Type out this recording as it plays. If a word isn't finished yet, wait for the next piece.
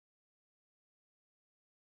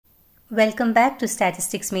Welcome back to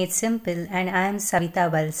Statistics Made Simple, and I am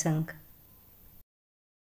Savita Balsang.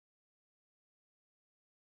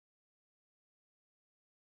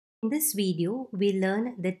 In this video, we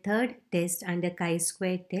learn the third test under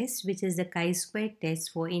chi-square test, which is the chi-square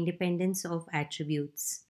test for independence of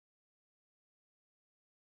attributes.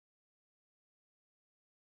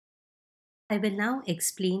 I will now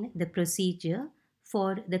explain the procedure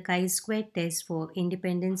for the chi-square test for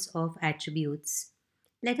independence of attributes.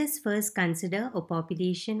 Let us first consider a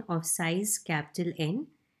population of size capital N.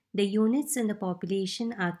 The units in the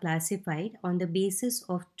population are classified on the basis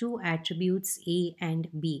of two attributes A and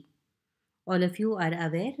B. All of you are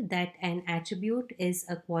aware that an attribute is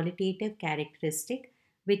a qualitative characteristic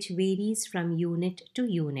which varies from unit to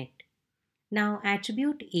unit. Now,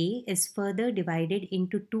 attribute A is further divided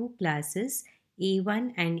into two classes,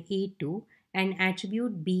 A1 and A2, and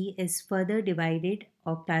attribute B is further divided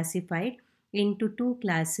or classified into two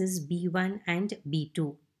classes, B1 and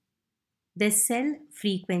B2. The cell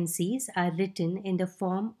frequencies are written in the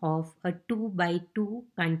form of a 2x2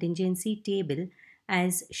 contingency table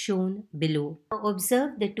as shown below. Now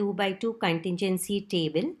observe the 2x2 contingency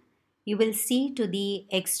table. You will see to the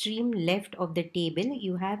extreme left of the table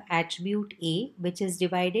you have attribute A, which is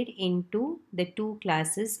divided into the two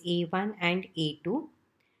classes A1 and A2.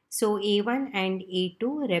 So A1 and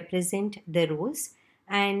A2 represent the rows,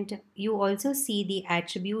 and you also see the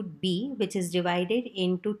attribute B, which is divided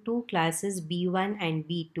into two classes B1 and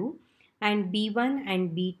B2, and B1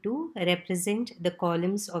 and B2 represent the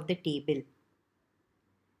columns of the table.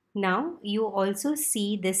 Now you also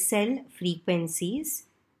see the cell frequencies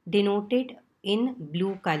denoted in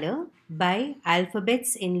blue color by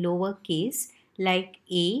alphabets in lower case like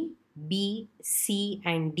A, B, C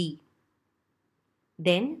and D.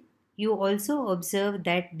 Then you also observe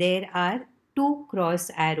that there are two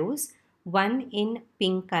cross arrows, one in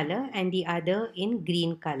pink color and the other in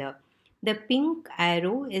green color. The pink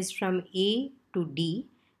arrow is from A to D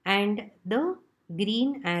and the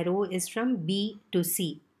green arrow is from B to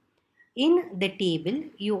C. In the table,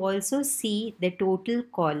 you also see the total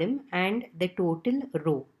column and the total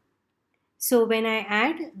row. So when I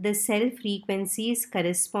add the cell frequencies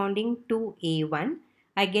corresponding to A1,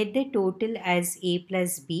 I get the total as A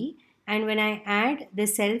plus B, and when I add the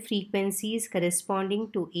cell frequencies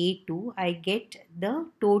corresponding to A2, I get the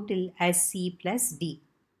total as C plus D.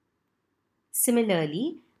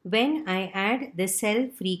 Similarly, when I add the cell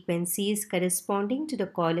frequencies corresponding to the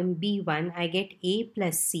column B1, I get A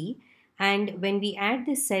plus C, and when we add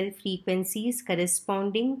the cell frequencies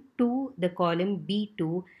corresponding to the column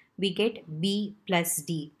B2, we get B plus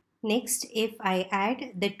D. Next, if I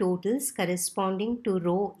add the totals corresponding to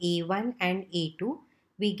row A1 and A2,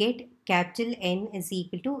 we get capital N is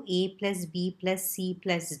equal to A plus B plus C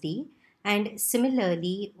plus D. And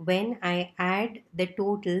similarly, when I add the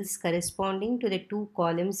totals corresponding to the two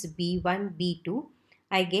columns B1, B2,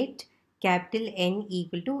 I get capital N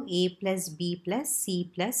equal to A plus B plus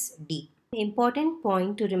C plus D. The important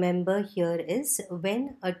point to remember here is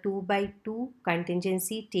when a 2x2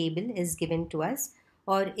 contingency table is given to us,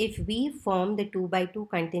 or if we form the 2x2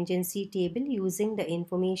 contingency table using the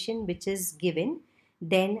information which is given,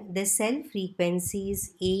 then the cell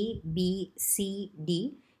frequencies A, B, C,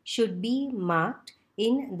 D should be marked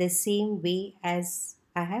in the same way as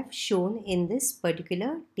I have shown in this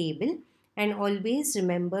particular table, and always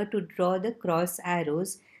remember to draw the cross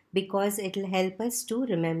arrows because it will help us to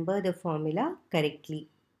remember the formula correctly.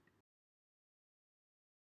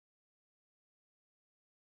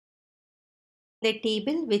 The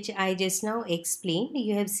table which I just now explained,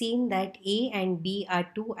 you have seen that A and B are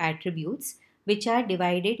two attributes which are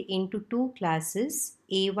divided into two classes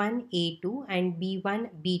A1, A2 and B1,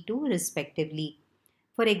 B2 respectively.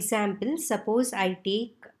 For example, suppose I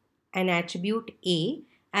take an attribute A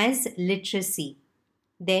as literacy.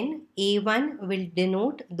 Then A1 will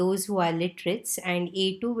denote those who are literates and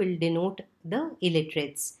A2 will denote the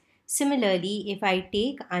illiterates. Similarly, if I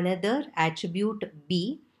take another attribute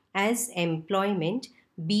B as employment,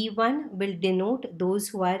 B1 will denote those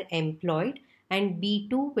who are employed and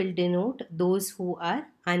B2 will denote those who are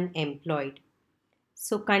unemployed.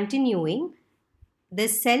 So continuing, the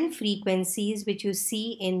cell frequencies which you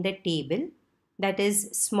see in the table, that is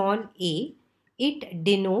small a, it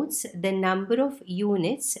denotes the number of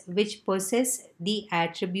units which possess the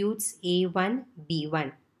attributes A1,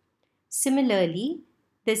 B1. Similarly,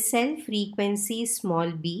 the cell frequency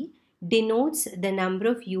small b denotes the number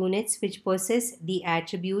of units which possess the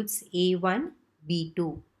attributes A1,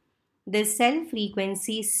 B2. The cell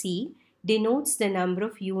frequency C denotes the number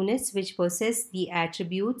of units which possess the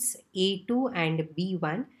attributes A2 and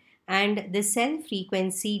B1, and the cell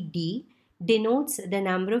frequency D denotes the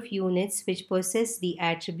number of units which possess the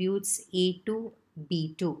attributes A2,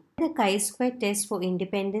 B2. The chi-square test for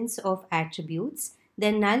independence of attributes,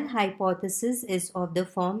 the null hypothesis is of the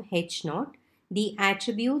form H0. The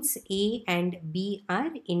attributes A and B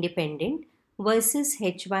are independent versus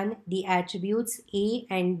H1, the attributes A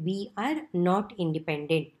and B are not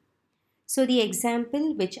independent. So the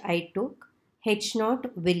example which I took,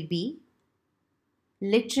 H0 will be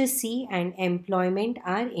literacy and employment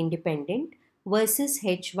are independent versus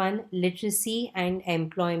H1, literacy and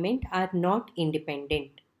employment are not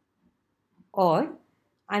independent. Or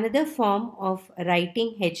another form of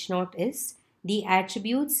writing H0 is the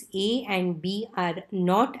attributes A and B are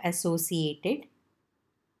not associated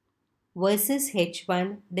versus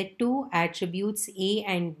H1, the two attributes A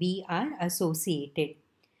and B are associated.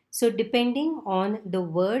 So depending on the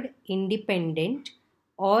word independent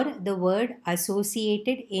or the word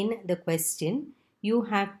associated in the question, you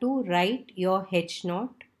have to write your H0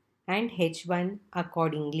 and H1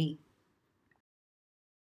 accordingly.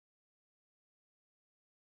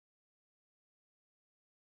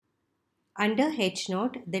 Under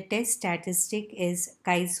H0, the test statistic is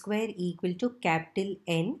chi-square equal to capital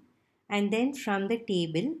N, and then from the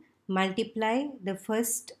table multiply the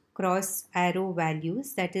first cross arrow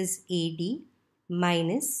values, that is AD,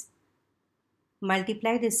 minus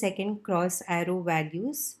multiply the second cross arrow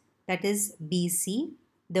values, that is BC,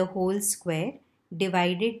 the whole square,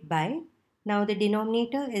 divided by, now the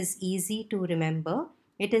denominator is easy to remember,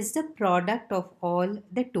 it is the product of all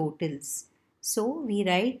the totals. So we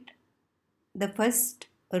write the first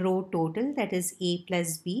row total, that is A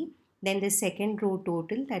plus B, then the second row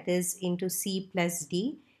total, that is into C plus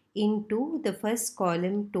D, into the first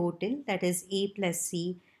column total, that is A plus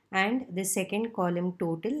C, and the second column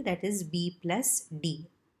total, that is B plus D.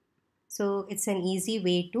 So it's an easy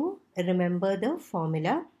way to remember the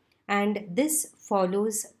formula, and this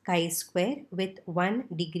follows chi-square with 1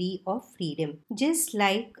 degree of freedom. Just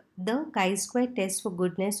like the chi-square test for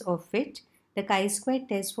goodness of fit, the chi-square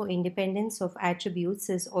test for independence of attributes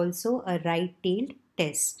is also a right-tailed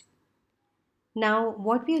test. Now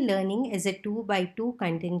what we are learning is a 2 by 2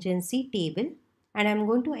 contingency table, and I'm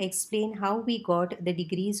going to explain how we got the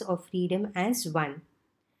degrees of freedom as 1.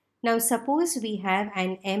 Now suppose we have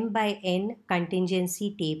an m by n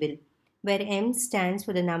contingency table where m stands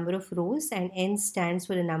for the number of rows and n stands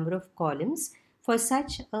for the number of columns. For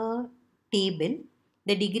such a table,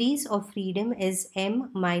 the degrees of freedom is m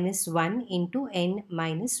minus 1 into n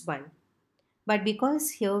minus 1. But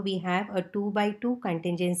because here we have a 2 by 2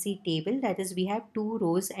 contingency table, that is we have 2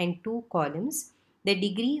 rows and 2 columns, the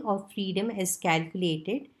degree of freedom is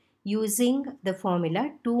calculated using the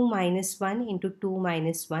formula 2 minus 1 into 2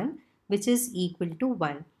 minus 1, which is equal to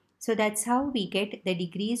 1. So that's how we get the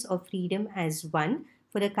degrees of freedom as 1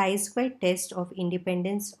 for the chi-square test of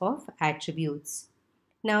independence of attributes.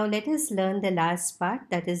 Now let us learn the last part,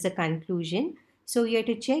 that is the conclusion. So you have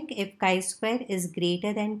to check if chi-square is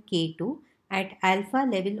greater than K2 at alpha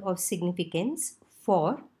level of significance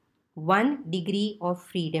for 1 degree of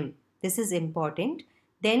freedom. This is important.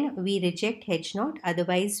 Then we reject H0,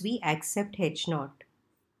 otherwise we accept H0.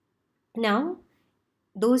 Now,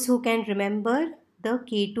 those who can remember the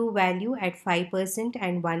K2 value at 5%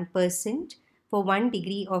 and 1% for 1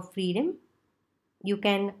 degree of freedom, you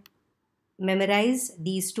can memorize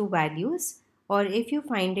these two values, or if you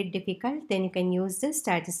find it difficult, then you can use the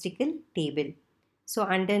statistical table. So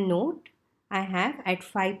under note, I have at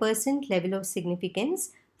 5% level of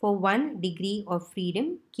significance for 1 degree of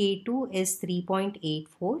freedom, K2 is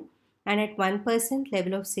 3.84, and at 1%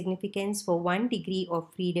 level of significance for 1 degree of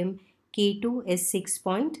freedom, K2 is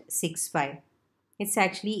 6.65. It's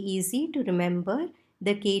actually easy to remember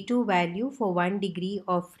the K2 value for 1 degree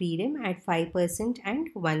of freedom at 5%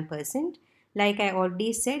 and 1%. Like I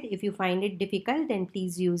already said, if you find it difficult, then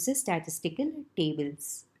please use the statistical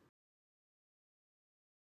tables.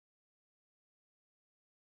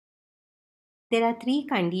 There are 3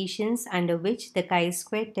 conditions under which the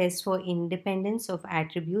chi-square test for independence of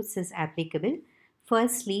attributes is applicable.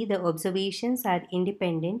 Firstly, the observations are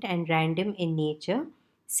independent and random in nature.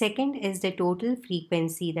 Second is the total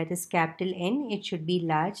frequency, that is capital N. It should be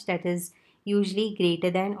large, that is usually greater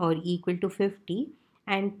than or equal to 50.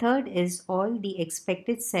 And third is all the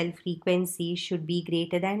expected cell frequency should be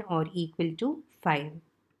greater than or equal to 5.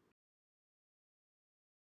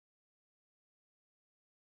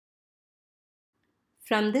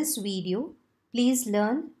 From this video, please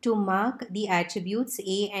learn to mark the attributes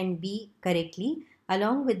A and B correctly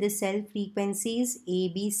along with the cell frequencies A,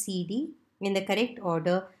 B, C, D in the correct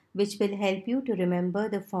order, which will help you to remember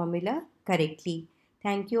the formula correctly.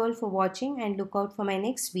 Thank you all for watching and look out for my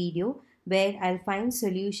next video where I'll find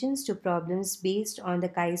solutions to problems based on the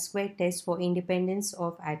chi-square test for independence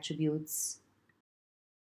of attributes.